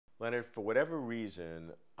Leonard, for whatever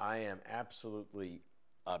reason, I am absolutely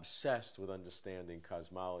obsessed with understanding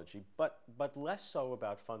cosmology, but less so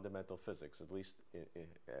about fundamental physics, at least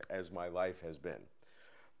as my life has been.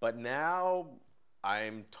 But now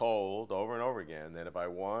I'm told over and over again that if I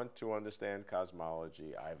want to understand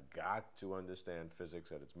cosmology, I've got to understand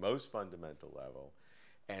physics at its most fundamental level,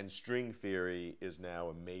 and string theory is now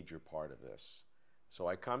a major part of this. So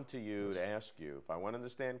I come to you to ask you, if I want to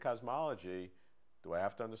understand cosmology, do I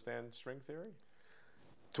have to understand string theory?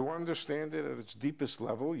 To understand it at its deepest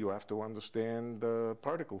level, you have to understand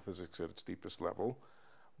particle physics at its deepest level.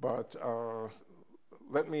 But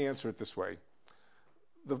let me answer it this way.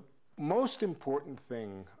 The most important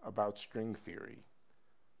thing about string theory,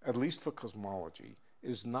 at least for cosmology,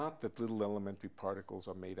 is not that little elementary particles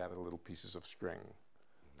are made out of little pieces of string.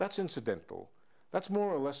 That's incidental. That's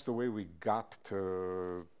more or less the way we got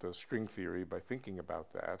to string theory, by thinking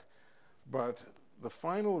about that. But the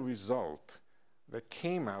final result that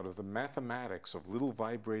came out of the mathematics of little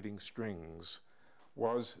vibrating strings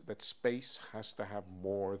was that space has to have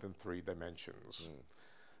more than 3 dimensions.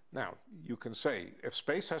 Now, you can say, if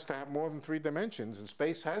space has to have more than 3 dimensions, and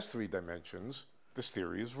space has 3 dimensions, this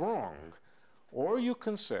theory is wrong. Or you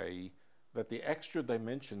can say that the extra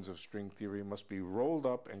dimensions of string theory must be rolled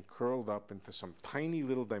up and curled up into some tiny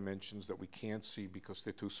little dimensions that we can't see because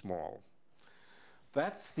they're too small.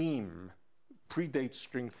 That theme predates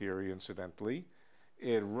string theory, incidentally.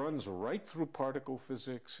 It runs right through particle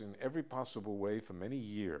physics in every possible way for many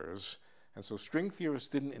years. And so string theorists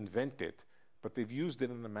didn't invent it, but they've used it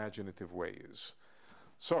in imaginative ways.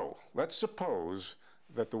 So let's suppose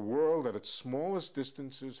that the world at its smallest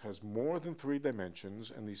distances has more than 3 dimensions,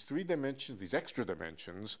 and these 3 dimensions, these extra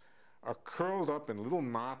dimensions, are curled up in little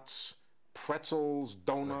knots, pretzels,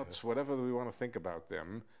 donuts, whatever we want to think about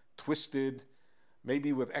them, twisted,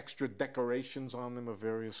 maybe with extra decorations on them of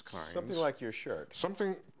various kinds. Something like your shirt.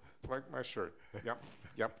 Something like my shirt. Yep,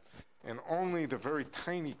 yep. And only the very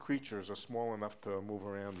tiny creatures are small enough to move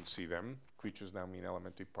around and see them. Creatures now mean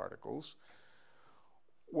elementary particles.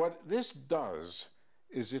 What this does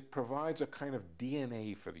is it provides a kind of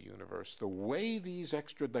DNA for the universe. The way these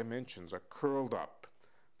extra dimensions are curled up,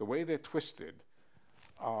 the way they're twisted,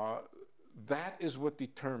 that is what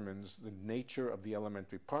determines the nature of the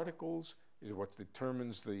elementary particles. It is what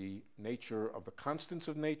determines the nature of the constants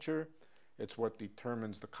of nature. It's what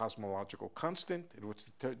determines the cosmological constant. It's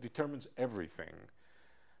what determines everything.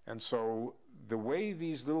 And so the way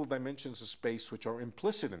these little dimensions of space, which are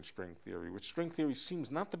implicit in string theory, which string theory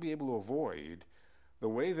seems not to be able to avoid, the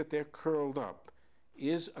way that they're curled up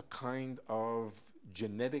is a kind of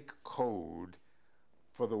genetic code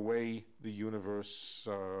for the way the universe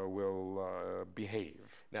will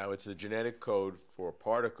behave. Now, it's the genetic code for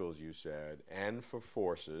particles, you said, and for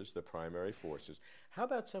forces, the primary forces. How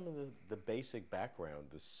about some of the basic background,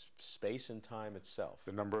 the space and time itself?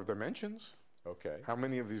 The number of dimensions. Okay. How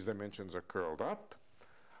many of these dimensions are curled up?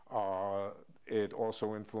 It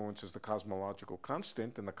also influences the cosmological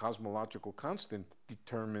constant, and the cosmological constant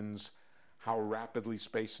determines how rapidly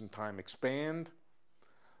space and time expand.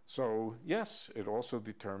 So, yes, it also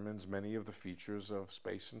determines many of the features of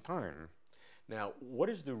space and time. Now, what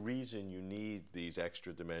is the reason you need these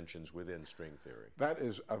extra dimensions within string theory? That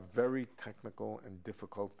is a very technical and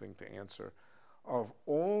difficult thing to answer. Of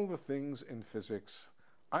all the things in physics,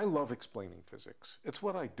 I love explaining physics. It's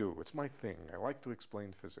what I do. It's my thing. I like to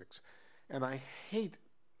explain physics. And I hate,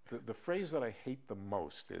 the phrase that I hate the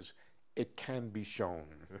most is, it can be shown.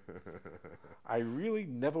 I really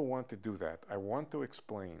never want to do that. I want to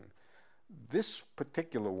explain. This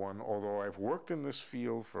particular one, although I've worked in this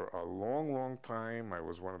field for a long, long time, I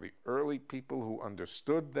was one of the early people who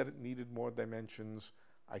understood that it needed more dimensions,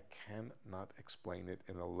 I cannot explain it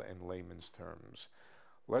in layman's terms.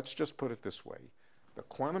 Let's just put it this way. The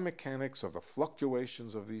quantum mechanics of the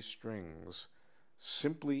fluctuations of these strings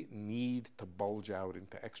simply need to bulge out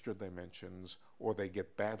into extra dimensions, or they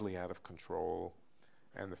get badly out of control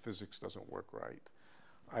and the physics doesn't work right.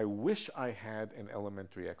 I wish I had an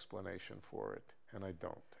elementary explanation for it, and I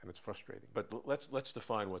don't, and it's frustrating. But let's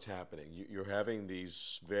define what's happening. You're having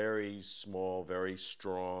these very small, very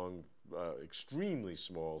strong, extremely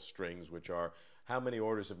small strings, which are how many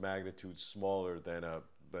orders of magnitude smaller than a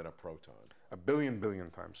proton? A billion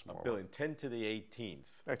times smaller. A billion, 10 to the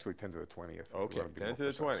 18th. Actually, 10 to the 20th. Okay, 10 to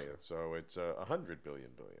the 20th. So it's 100 billion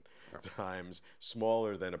times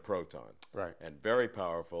smaller than a proton. Right. And very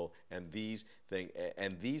powerful. And these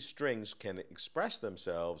strings can express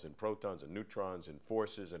themselves in protons and neutrons and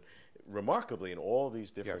forces. And remarkably in all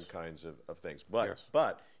these different Yes. kinds of things. But Yes.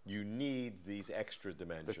 but you need these extra The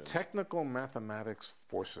dimensions. technical mathematics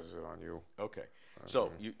forces it on you. Okay.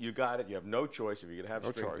 So you got it. You have no choice. If you're going to have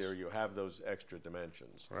No string choice. theory, you have those extra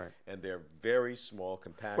dimensions. Right. And they're very small,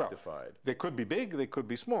 Well, compactified. they could be big, they could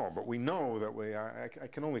be small, but we know that I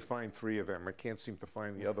can only find 3 of them. I can't seem to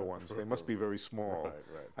find the other ones. They must be very small. Right,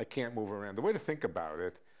 right. I can't move around. The way to think about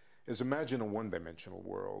it is imagine a one-dimensional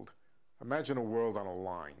world. Imagine a world on a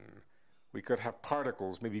line. We could have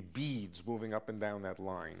particles, maybe beads, moving up and down that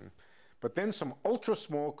line. But then some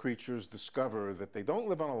ultra-small creatures discover that they don't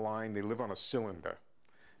live on a line, they live on a cylinder,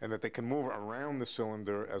 and that they can move around the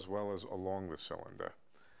cylinder as well as along the cylinder.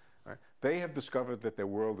 Right? They have discovered that their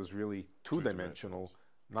world is really two-dimensional,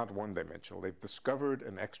 not one-dimensional. They've discovered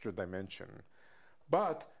an extra dimension.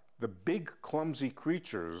 But the big, clumsy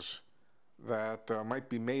creatures that might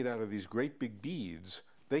be made out of these great big beads,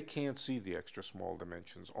 they can't see the extra small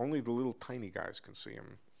dimensions. Only the little tiny guys can see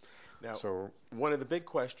them. Now, So, one of the big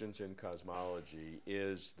questions in cosmology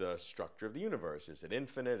is the structure of the universe. Is it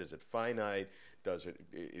infinite? Is it finite? Is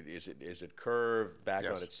it curved back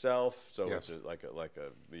Yes. on itself? So Yes. it's like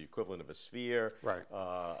the equivalent of a sphere. Right.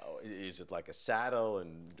 Is it like a saddle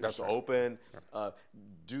and That's just right. open?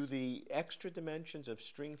 Do the extra dimensions of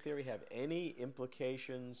string theory have any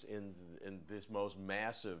implications in this most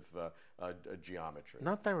massive geometry?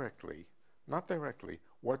 not directly. Not directly.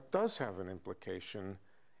 What does have an implication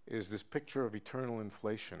is this picture of eternal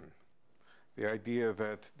inflation. The idea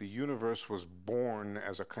that the universe was born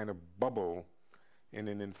as a kind of bubble in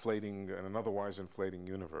an otherwise inflating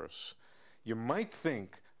universe. You might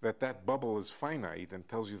think that that bubble is finite and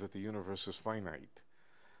tells you that the universe is finite.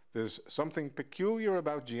 There's something peculiar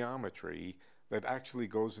about geometry that actually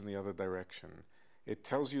goes in the other direction. It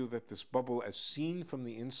tells you that this bubble, as seen from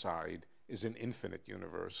the inside, is an infinite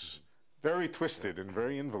universe. Very twisted and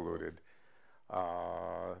very involuted.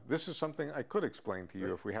 This is something I could explain to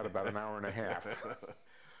you if we had about an hour and a half.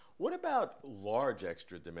 What about large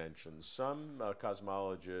extra dimensions? Some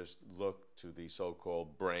cosmologists look to the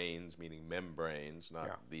so-called brains, meaning membranes, not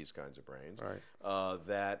Yeah. these kinds of brains, Right.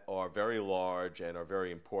 that are very large and are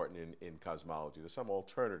very important in cosmology. There's some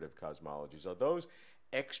alternative cosmologies. Are those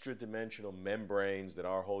extra dimensional membranes that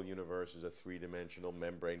our whole universe is a three-dimensional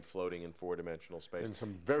membrane floating in four-dimensional space? In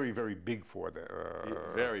some very, very big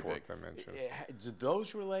Very fourth big. dimension. Do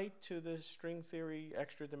those relate to the string theory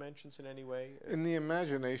extra dimensions in any way? In the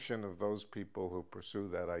imagination of those people who pursue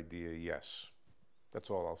that idea, yes. That's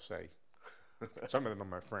all I'll say. Some of them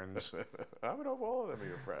are my friends. I would hope all of them are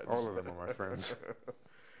your friends. All of them are my friends.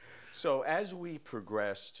 So as we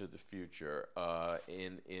progress to the future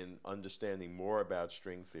in understanding more about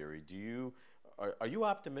string theory, are you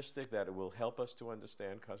optimistic that it will help us to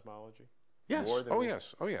understand cosmology? Yes. More than Oh, we-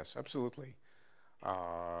 yes. Oh, yes. Absolutely.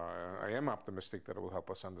 I am optimistic that it will help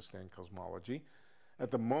us understand cosmology.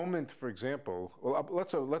 At the moment, for example, well,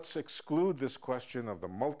 let's exclude this question of the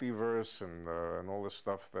multiverse and all this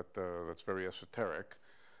stuff that's very esoteric.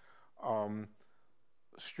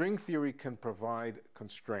 String theory can provide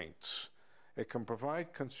constraints. It can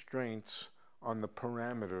provide constraints on the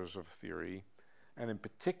parameters of theory, and in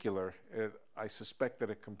particular, I suspect that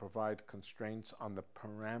it can provide constraints on the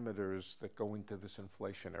parameters that go into this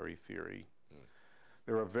inflationary theory.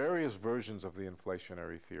 There are various versions of the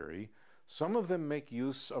inflationary theory. Some of them make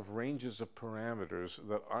use of ranges of parameters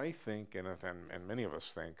that I think, and many of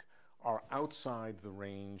us think, are outside the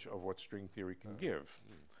range of what string theory can give.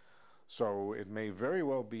 So it may very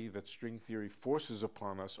well be that string theory forces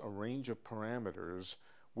upon us a range of parameters,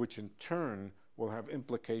 which in turn will have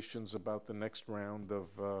implications about the next round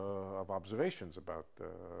of observations about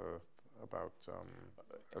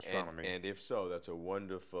astronomy. And if so, that's a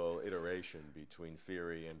wonderful iteration between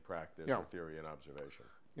theory and practice, Yeah. or theory and observation.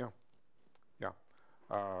 Yeah, yeah.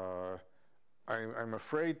 I'm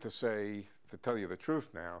afraid to tell you the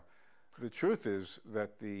truth now. The truth is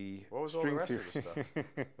that the What was all the string rest of the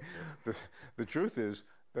theory. The truth is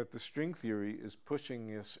that the string theory is pushing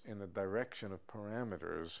us in a direction of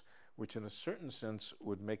parameters, which, in a certain sense,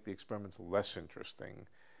 would make the experiments less interesting.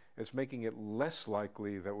 It's making it less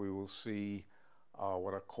likely that we will see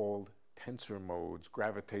what are called tensor modes,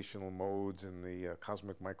 gravitational modes in the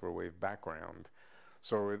cosmic microwave background.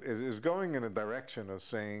 So it is going in a direction of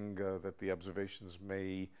saying that the observations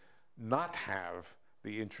may not have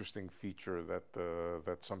the interesting feature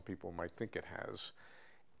that some people might think it has.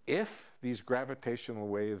 If these gravitational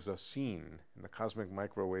waves are seen in the cosmic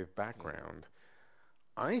microwave background,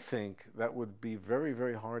 I think that would be very,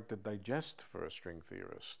 very hard to digest for a string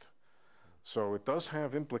theorist. So it does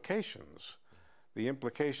have implications. The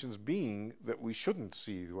implications being that we shouldn't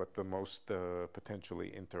see what the most potentially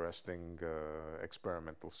interesting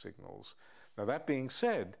experimental signals. Now, that being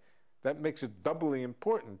said, that makes it doubly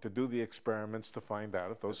important to do the experiments to find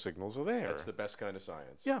out if those signals are there. That's the best kind of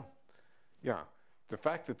science. Yeah, yeah. The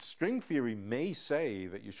fact that string theory may say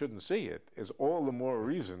that you shouldn't see it is all the more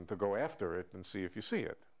reason to go after it and see if you see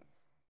it.